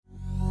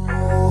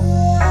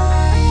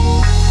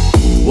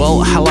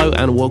Well, hello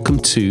and welcome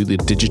to the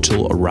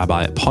Digital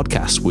Rabbi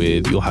podcast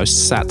with your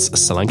host, Sats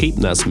Solanki.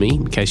 That's me,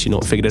 in case you've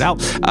not figured it out.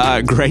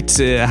 Great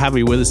to have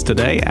you with us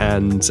today,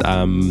 and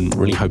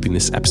really hoping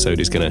this episode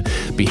is going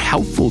to be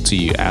helpful to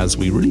you as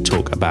we really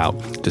talk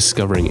about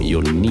discovering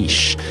your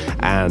niche.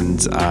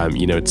 And,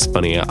 it's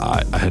funny,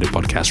 I heard a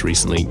podcast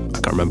recently, I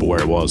can't remember where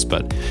it was,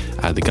 but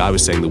the guy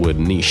was saying the word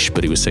niche,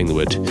 but he was saying the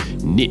word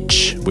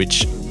niche,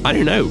 which, I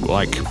don't know,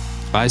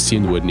 I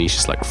assume the word niche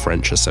is like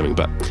French or something,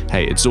 but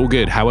hey, it's all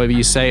good. However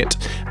you say it,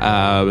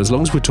 as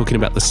long as we're talking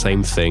about the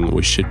same thing,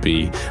 we should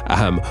be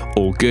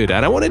all good.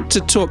 And I wanted to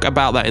talk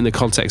about that in the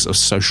context of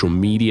social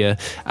media.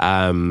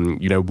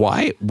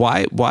 Why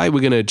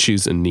we're going to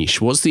choose a niche?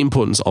 What's the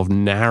importance of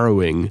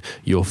narrowing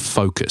your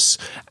focus?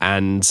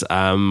 And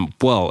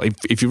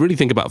if you really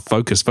think about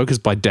focus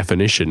by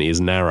definition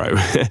is narrow.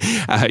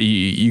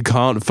 You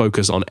can't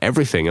focus on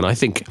everything. And I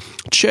think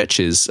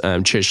churches,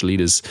 church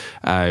leaders,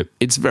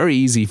 it's very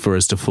easy for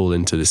us to fall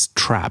into this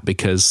trap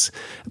because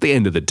at the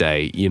end of the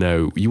day, you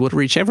want to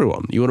reach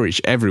everyone. You want to reach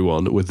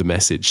everyone with the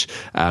message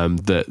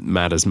that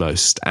matters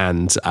most.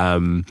 And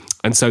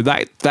so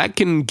that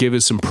can give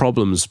us some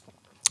problems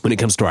when it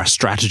comes to our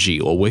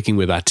strategy or working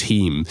with our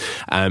team,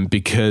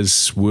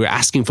 because we're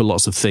asking for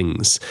lots of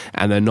things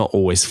and they're not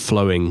always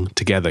flowing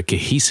together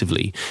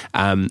cohesively.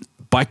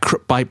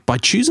 By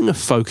choosing a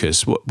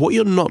focus, what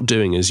you're not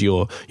doing is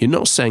you're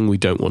not saying we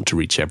don't want to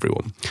reach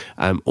everyone.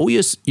 All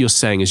you're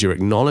saying is you're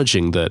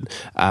acknowledging that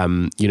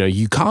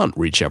you can't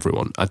reach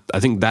everyone. I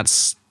think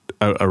that's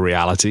a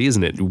reality,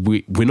 isn't it?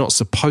 We're not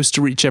supposed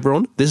to reach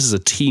everyone. This is a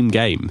team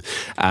game,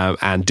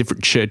 and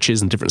different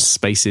churches and different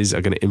spaces are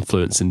going to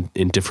influence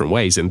in different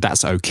ways, and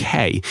that's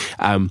okay.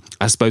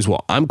 I suppose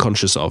what I'm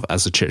conscious of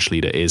as a church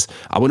leader is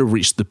I want to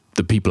reach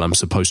the people I'm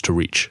supposed to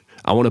reach.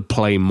 I want to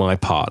play my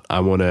part.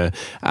 I want to,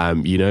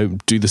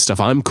 do the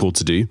stuff I'm called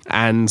to do.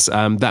 And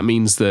that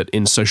means that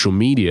in social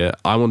media,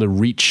 I want to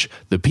reach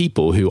the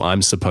people who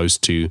I'm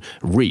supposed to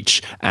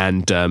reach.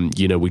 And,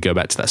 we go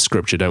back to that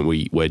scripture, don't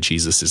we, where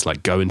Jesus is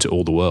like, go into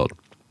all the world.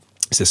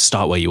 It says,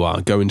 start where you are,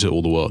 go into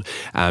all the world,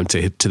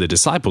 to the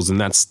disciples. And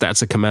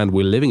that's a command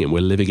we're living in. We're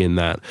living in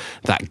that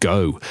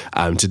go.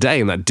 Today,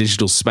 in that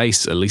digital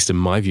space, at least in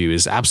my view,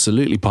 is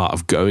absolutely part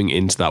of going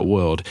into that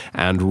world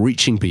and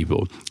reaching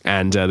people.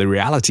 And the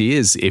reality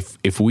is,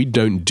 if we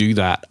don't do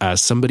that,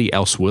 somebody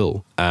else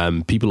will.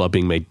 People are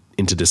being made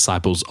into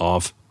disciples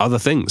of other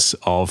things,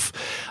 of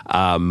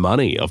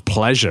money, of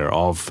pleasure,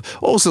 of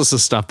all sorts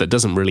of stuff that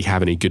doesn't really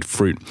have any good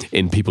fruit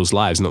in people's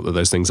lives. Not that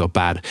those things are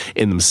bad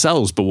in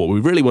themselves, but what we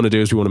really want to do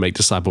is we want to make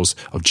disciples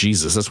of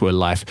Jesus. That's where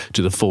life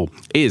to the full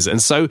is.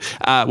 And so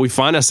we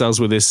find ourselves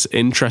with this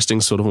interesting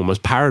sort of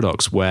almost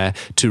paradox where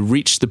to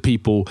reach the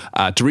people,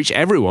 to reach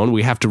everyone,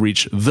 we have to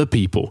reach the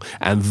people.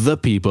 And the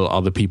people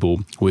are the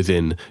people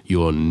within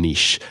your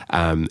niche.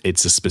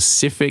 It's a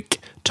specific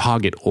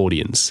target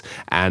audience,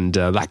 and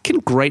that can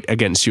grate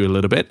against you a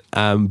little bit,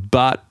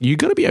 but you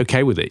got to be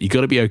okay with it. You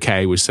got to be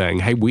okay with saying,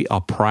 hey, we are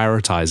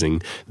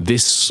prioritizing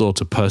this sort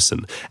of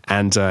person.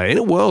 And in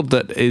a world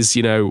that is,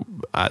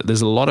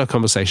 there's a lot of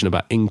conversation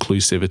about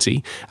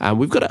inclusivity, and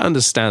we've got to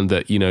understand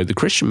that, the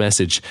Christian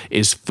message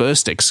is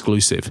first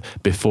exclusive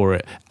before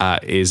it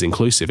is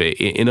inclusive.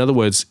 In other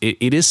words,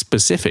 it is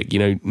specific.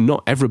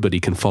 Not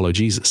everybody can follow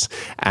Jesus.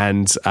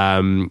 And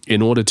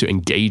in order to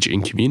engage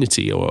in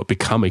community or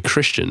become a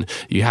Christian,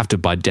 you have to,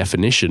 by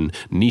definition,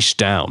 niche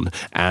down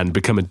and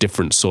become a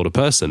different sort of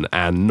person.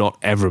 And not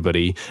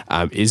everybody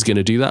is going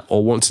to do that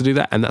or want to do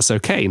that, and that's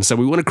okay. And so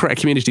we want to create a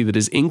community that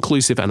is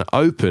inclusive and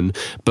open,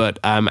 but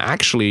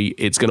actually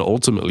it's going to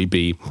ultimately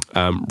be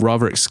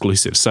rather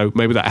exclusive. So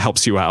maybe that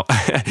helps you out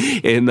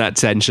in that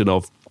tension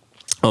of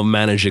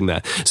managing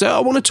that. So I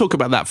want to talk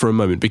about that for a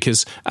moment,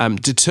 because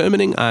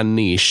determining our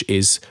niche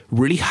is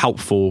really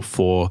helpful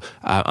for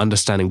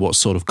understanding what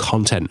sort of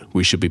content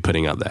we should be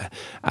putting out there.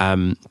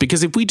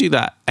 Because if we do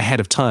that ahead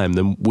of time,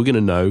 then we're going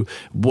to know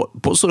what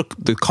sort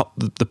of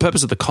the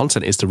purpose of the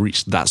content is to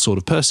reach that sort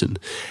of person.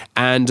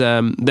 And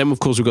then, of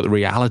course, we've got the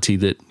reality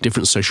that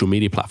different social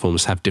media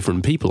platforms have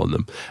different people on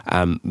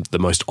them. The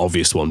most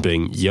obvious one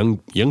being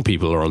young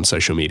people are on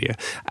social media.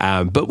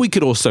 But we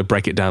could also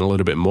break it down a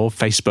little bit more.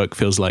 Facebook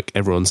feels like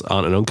everyone's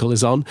aunt and uncle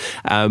is on,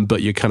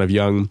 but you're kind of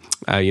young,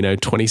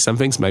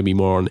 20-somethings, maybe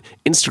more on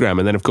Instagram.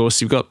 And then, of course,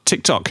 you've got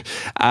TikTok.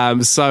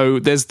 So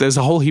there's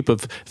a whole heap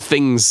of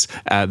things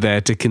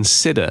there to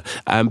consider.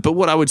 But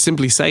what I would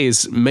simply say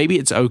is maybe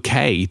it's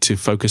okay to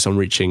focus on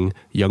reaching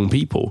young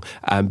people,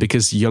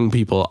 because young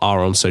people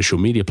are on social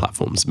media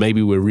platforms.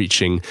 Maybe we're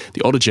reaching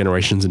the older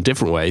generations in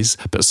different ways,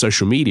 but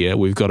social media,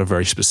 we've got a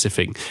very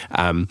specific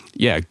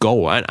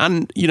goal.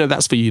 And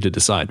that's for you to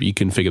decide. You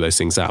can figure those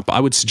things out. But I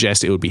would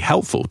suggest it would be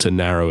helpful to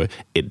narrow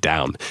it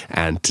down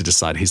and to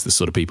decide who's the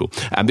sort of people.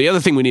 And the other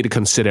thing we need to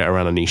consider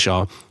around a niche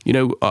are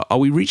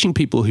we reaching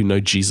people who know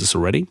Jesus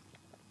already?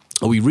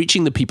 Are we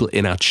reaching the people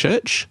in our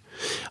church?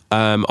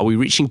 Are we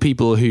reaching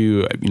people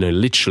who,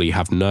 literally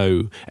have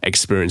no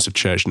experience of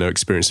church, no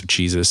experience of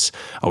Jesus?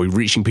 Are we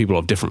reaching people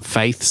of different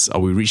faiths? Are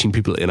we reaching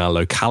people in our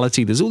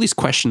locality? There's all these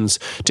questions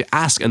to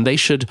ask, and they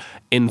should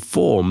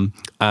inform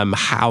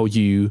how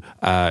you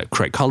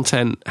create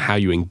content, how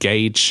you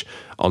engage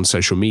on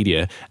social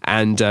media.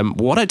 And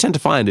what I tend to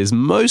find is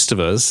most of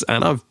us,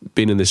 and I've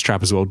been in this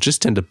trap as well,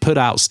 just tend to put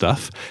out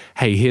stuff.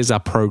 Hey, here's our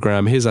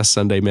program. Here's our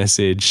Sunday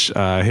message.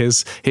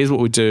 Here's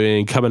what we're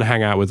doing. Come and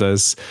hang out with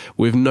us,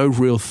 with no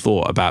real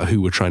thought about who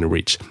we're trying to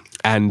reach.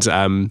 And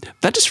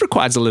that just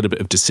requires a little bit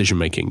of decision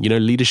making.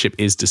 Leadership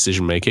is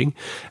decision making.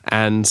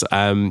 And,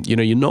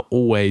 you're not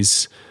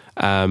always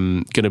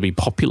going to be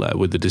popular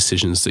with the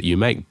decisions that you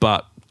make,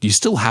 but you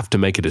still have to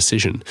make a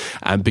decision,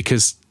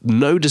 because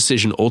no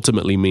decision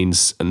ultimately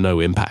means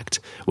no impact.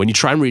 When you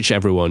try and reach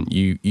everyone,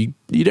 you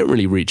don't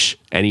really reach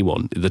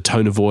anyone. The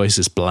tone of voice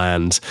is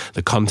bland.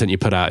 The content you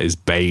put out is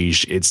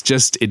beige. It's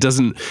just, it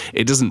doesn't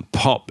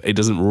pop. It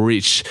doesn't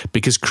reach,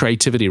 because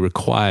creativity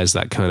requires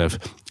that kind of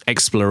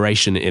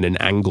exploration in an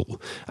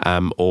angle,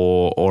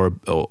 or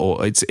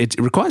it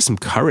requires some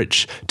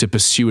courage to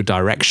pursue a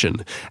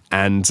direction.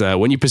 And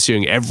when you're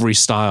pursuing every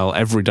style,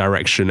 every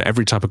direction,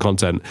 every type of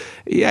content,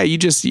 you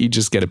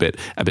just get a bit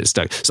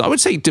stuck. So I would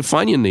say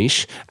define your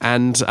niche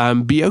and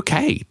be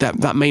okay.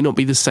 That may not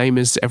be the same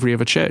as every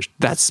other church.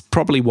 That's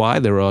probably why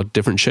there are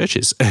different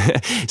churches.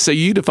 So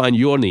you define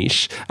your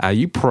niche,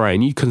 you pray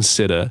and you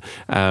consider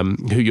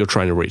who you're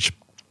trying to reach.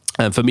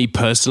 And for me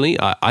personally,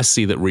 I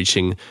see that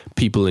reaching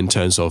people in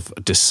terms of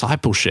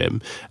discipleship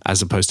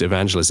as opposed to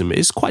evangelism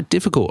is quite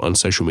difficult on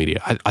social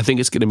media. I think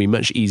it's going to be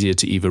much easier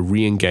to either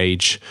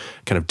re-engage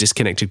kind of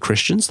disconnected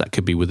Christians, that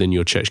could be within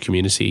your church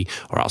community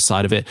or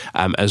outside of it,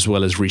 as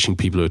well as reaching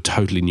people who are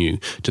totally new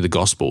to the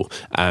gospel.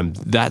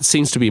 That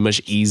seems to be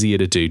much easier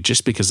to do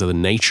just because of the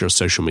nature of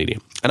social media.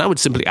 And I would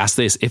simply ask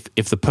this,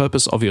 if the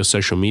purpose of your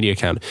social media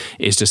account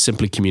is to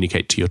simply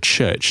communicate to your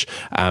church,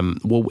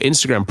 well,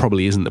 Instagram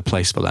probably isn't the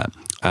place for that.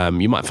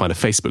 You might find a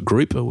Facebook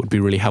group would be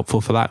really helpful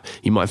for that.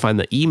 You might find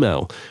that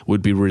email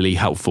would be really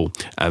helpful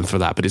for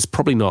that, but it's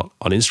probably not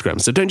on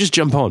Instagram. So don't just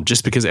jump on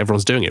just because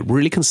everyone's doing it.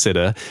 Really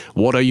consider,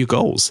 what are your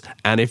goals?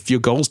 And if your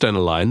goals don't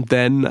align,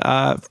 then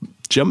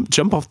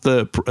jump off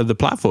the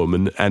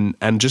platform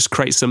and just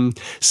create some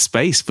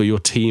space for your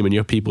team and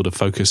your people to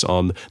focus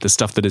on the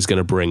stuff that is going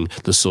to bring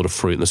the sort of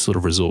fruit and the sort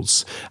of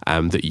results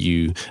that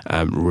you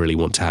really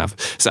want to have.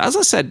 So as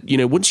I said,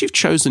 once you've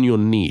chosen your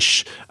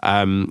niche,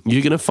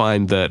 you're going to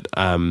find that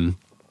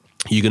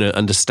you're going to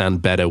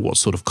understand better what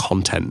sort of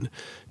content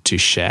to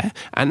share.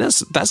 And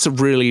that's a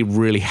really,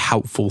 really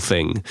helpful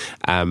thing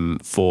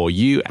for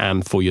you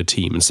and for your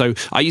team. And so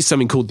I use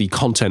something called the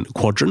content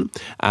quadrant,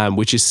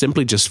 which is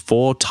simply just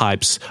 4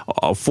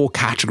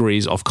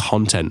 categories of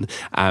content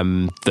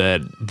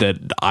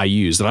that I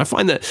use. And I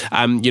find that,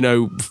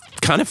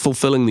 kind of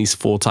fulfilling these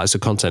 4 types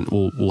of content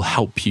will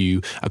help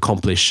you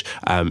accomplish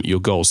your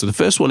goals. So the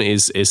first one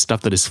is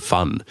stuff that is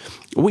fun.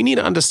 We need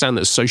to understand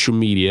that social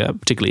media,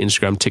 particularly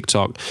Instagram,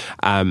 TikTok,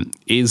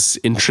 is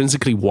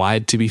intrinsically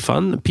wired to be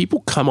fun.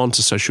 People come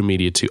onto social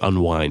media to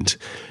unwind.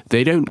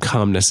 They don't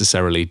come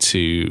necessarily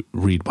to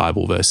read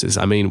Bible verses.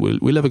 I mean,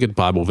 we love a good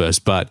Bible verse,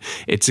 but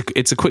it's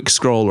a quick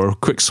scroll or a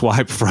quick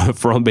swipe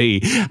from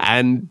me.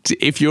 And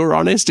if you're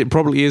honest, it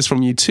probably is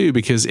from you too,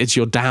 because it's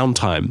your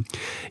downtime.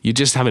 You're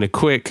just having a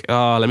quick,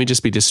 let me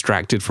just be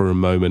distracted for a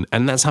moment.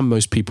 And that's how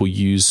most people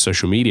use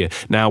social media.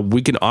 Now,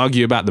 we can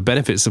argue about the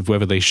benefits of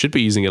whether they should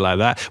be using it like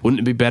that.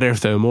 Wouldn't it be better if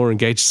they were more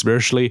engaged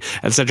spiritually,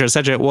 et cetera, et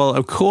cetera? Well,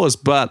 of course,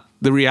 but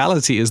the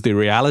reality is the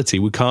reality.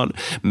 We can't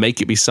make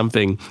it be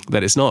something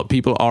that it's not.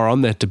 People are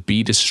on there to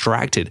be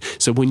distracted.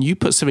 So when you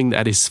put something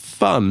that is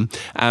fun,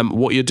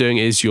 what you're doing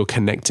is you're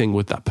connecting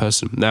with that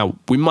person. Now,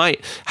 we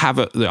might have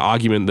the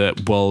argument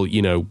that, well,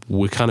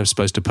 we're kind of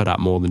supposed to put out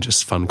more than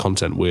just fun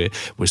content. We're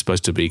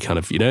supposed to be kind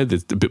of, a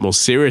bit more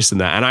serious than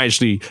that. And I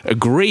actually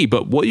agree.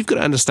 But what you've got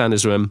to understand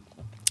is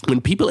when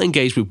people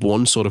engage with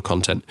one sort of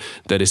content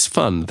that is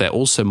fun, they're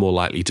also more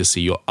likely to see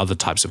your other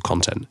types of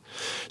content.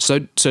 So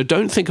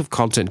don't think of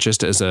content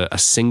just as a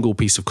single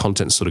piece of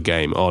content sort of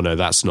game. Oh no,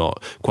 that's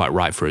not quite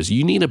right for us.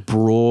 You need a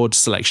broad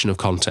selection of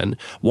content.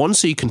 One,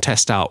 so you can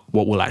test out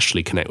what will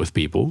actually connect with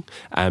people,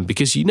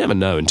 because you never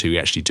know until you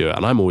actually do it.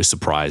 And I'm always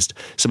surprised.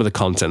 Some of the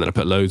content that I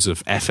put loads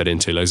of effort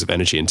into, loads of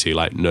energy into,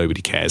 like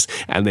nobody cares.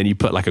 And then you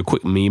put like a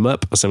quick meme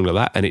up or something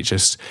like that, and it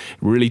just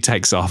really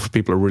takes off.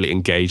 People are really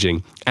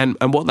engaging. And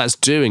what that's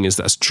doing is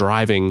that's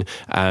driving,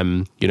 the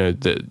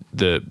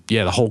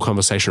whole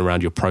conversation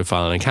around your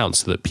profile and account,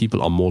 so that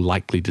people are more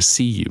likely to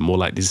see you, more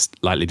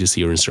likely to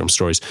see your Instagram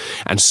stories,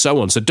 and so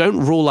on. So don't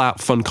rule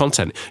out fun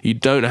content. You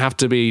don't have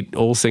to be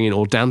all singing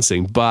or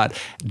dancing, but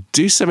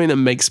do something that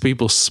makes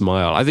people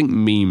smile. I think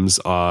memes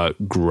are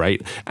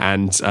great,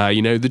 and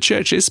the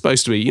church is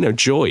supposed to be,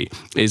 joy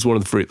is one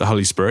of the fruit of the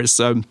Holy Spirit.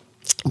 So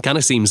it kind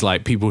of seems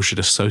like people should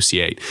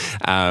associate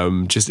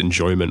just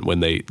enjoyment when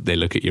they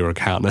look at your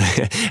account.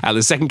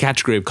 The second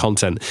category of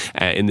content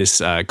in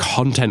this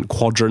content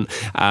quadrant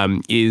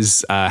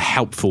is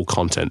helpful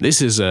content.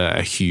 This is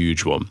a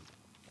huge one.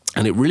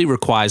 And it really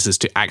requires us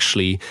to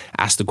actually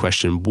ask the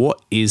question,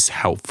 what is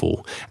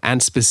helpful?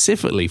 And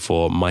specifically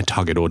for my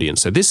target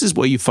audience. So this is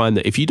where you find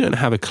that if you don't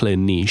have a clear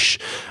niche,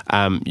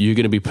 you're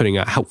going to be putting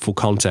out helpful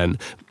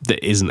content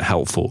that isn't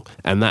helpful.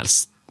 And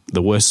that's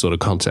the worst sort of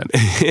content.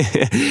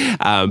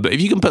 But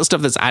if you can put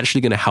stuff that's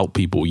actually going to help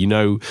people,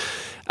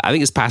 I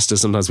think as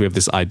pastors, sometimes we have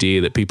this idea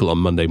that people on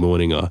Monday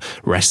morning are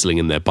wrestling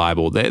in their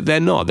Bible. They're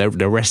not. They're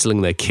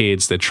wrestling their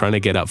kids. They're trying to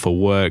get up for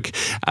work.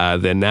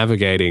 They're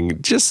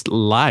navigating just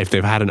life.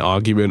 They've had an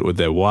argument with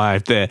their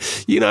wife. They're,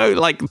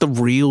 like the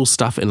real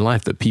stuff in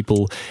life that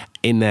people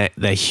in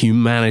their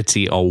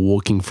humanity are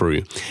walking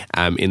through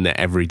in their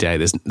everyday.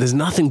 There's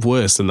nothing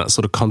worse than that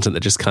sort of content that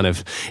just kind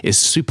of is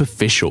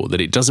superficial,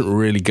 that it doesn't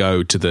really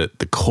go to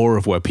the core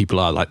of where people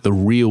are, like the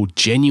real,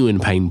 genuine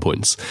pain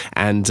points.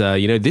 And,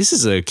 this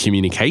is a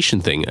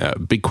communication thing, a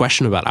big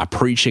question about our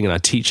preaching and our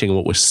teaching and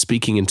what we're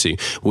speaking into.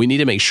 We need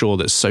to make sure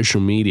that social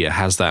media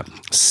has that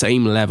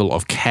same level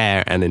of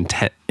care and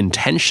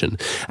intention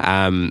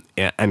and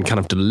kind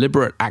of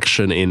deliberate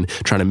action in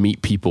trying to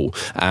meet people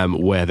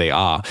where they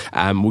are.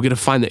 We're going to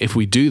find that if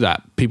we do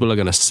that, people are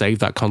going to save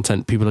that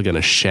content. People are going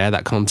to share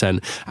that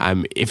content.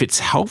 If it's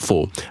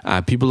helpful,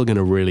 people are going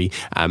to really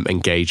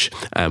engage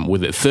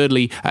with it.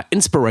 Thirdly,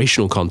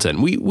 inspirational content.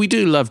 We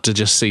do love to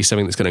just see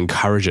something that's going to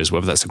encourage us,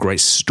 whether that's a great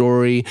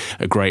story,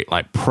 a great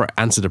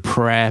answer to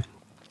prayer,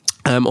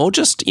 or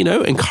just,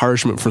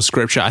 encouragement from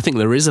scripture. I think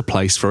there is a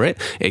place for it.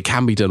 It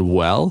can be done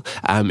well.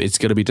 It's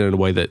got to be done in a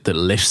way that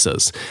lifts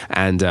us.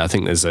 And I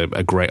think there's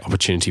a great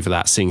opportunity for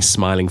that. Seeing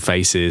smiling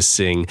faces,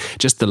 seeing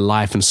just the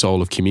life and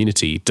soul of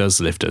community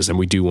does lift us. And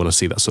we do want to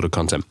see that sort of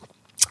content.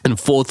 And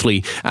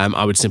fourthly,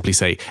 I would simply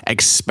say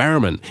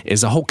experiment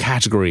is a whole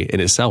category in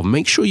itself.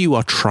 Make sure you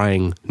are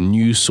trying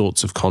new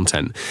sorts of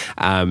content.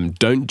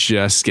 Don't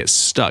just get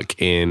stuck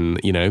in,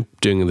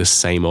 doing the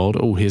same old,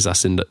 here's our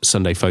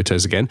Sunday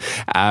photos again.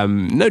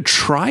 No,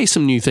 try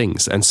some new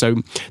things. And so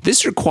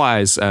this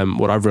requires,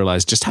 what I've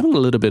realized, just having a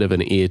little bit of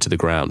an ear to the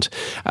ground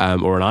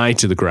or an eye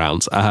to the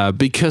ground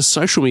because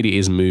social media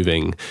is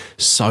moving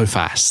so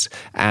fast.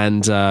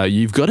 And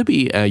you've got to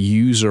be a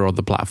user of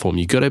the platform.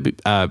 You've got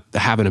to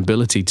have an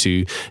ability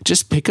to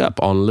just pick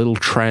up on little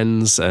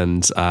trends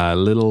and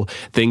little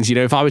things.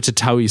 If I were to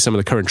tell you some of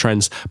the current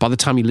trends, by the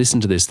time you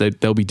listen to this,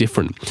 they'll be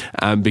different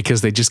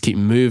because they just keep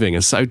moving.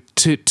 And so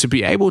to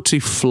be able to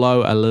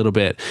flow a little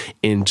bit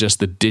in just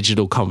the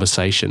digital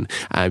conversation,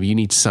 you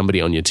need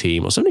somebody on your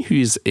team or somebody who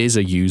is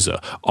a user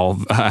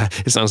of,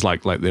 it sounds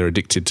like they're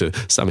addicted to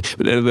something,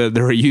 but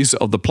they're a user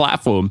of the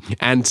platform.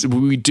 And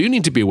we do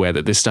need to be aware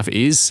that this stuff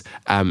is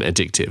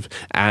addictive.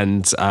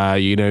 And,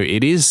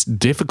 it is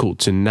difficult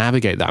to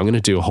navigate that. I'm going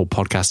to do a whole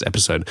podcast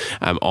episode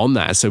on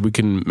that so we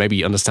can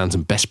maybe understand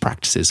some best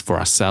practices for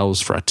ourselves,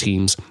 for our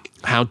teams,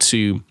 how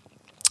to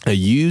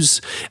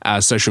use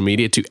social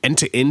media to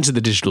enter into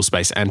the digital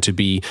space and to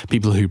be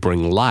people who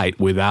bring light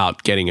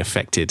without getting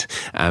affected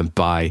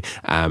by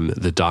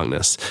the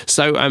darkness.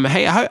 So,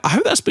 hey, I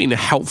hope that's been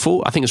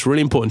helpful. I think it's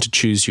really important to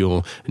choose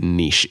your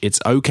niche. It's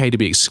okay to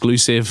be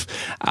exclusive.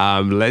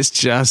 Let's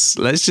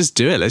just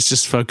do it. Let's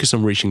just focus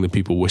on reaching the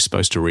people we're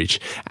supposed to reach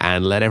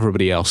and let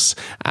everybody else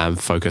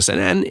focus.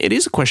 And it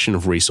is a question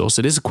of resource.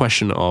 It is a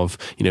question of,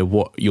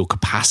 what your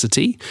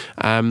capacity.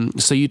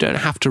 So you don't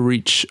have to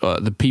reach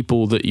the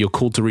people that you're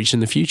called to reach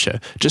in the future.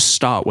 Just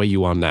start where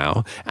you are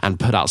now and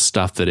put out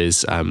stuff that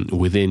is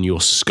within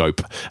your scope.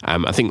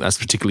 I think that's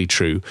particularly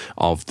true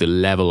of the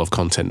level of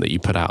content that you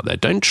put out there.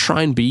 Don't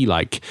try and be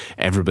like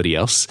everybody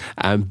else.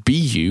 Be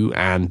you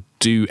and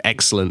do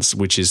excellence,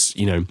 which is,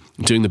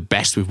 doing the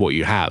best with what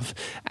you have.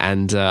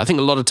 And I think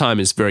a lot of time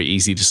it's very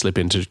easy to slip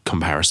into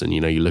comparison.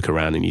 You look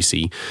around and you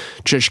see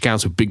church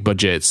accounts with big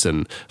budgets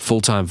and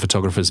full-time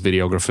photographers,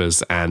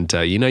 videographers, and,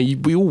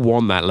 we all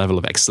want that level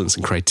of excellence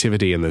and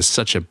creativity, and there's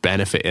such a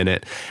benefit in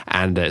it,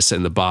 and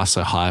setting the bar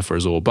so high for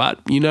us all. But,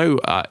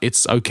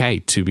 it's okay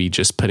to be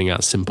just putting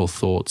out simple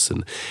thoughts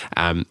and,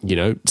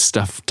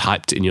 stuff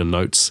typed in your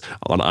notes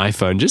on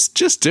iPhone.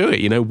 Just do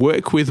it,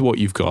 work with what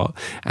you've got,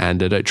 and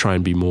don't try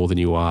and be more than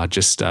you are.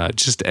 Just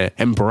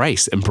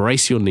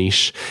embrace your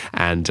niche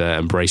and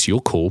embrace your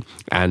call,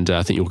 and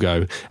I think you'll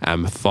go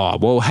far.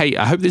 Well, hey,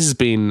 I hope this has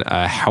been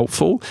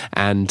helpful,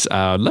 and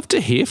I'd love to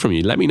hear from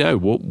you. Let me know,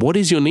 what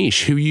is your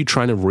niche? Who are you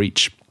trying to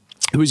reach?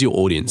 Who is your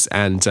audience?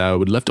 And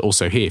would love to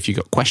also hear if you've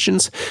got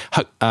questions.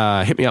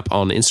 Hit me up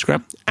on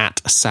Instagram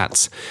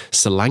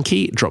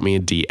 @SatsSolanki. Drop me a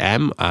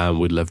DM.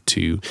 Would love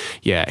to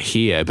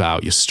hear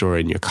about your story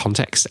and your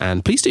context.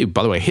 And please do,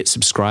 by the way, hit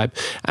subscribe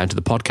to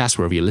the podcast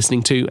wherever you're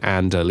listening to,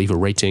 and leave a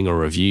rating or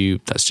review.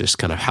 That's just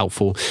kind of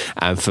helpful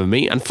for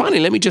me. And finally,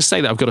 let me just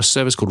say that I've got a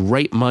service called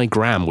Rate My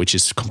Gram, which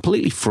is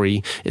completely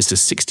free. It's a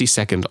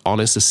 60-second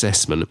honest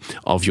assessment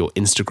of your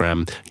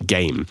Instagram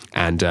game.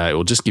 And it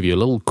will just give you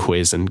a little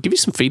quiz and give you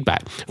some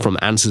feedback from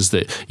the answers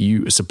that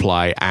you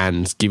supply,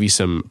 and give you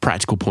some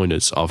practical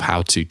pointers of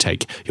how to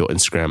take your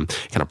Instagram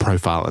kind of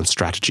profile and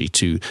strategy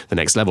to the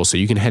next level. So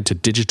you can head to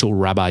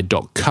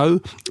digitalrabbi.co,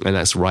 and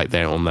that's right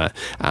there on that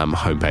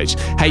homepage.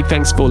 Hey,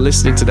 thanks for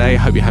listening today. I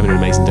hope you're having an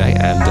amazing day,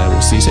 and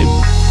we'll see you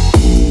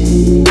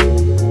soon.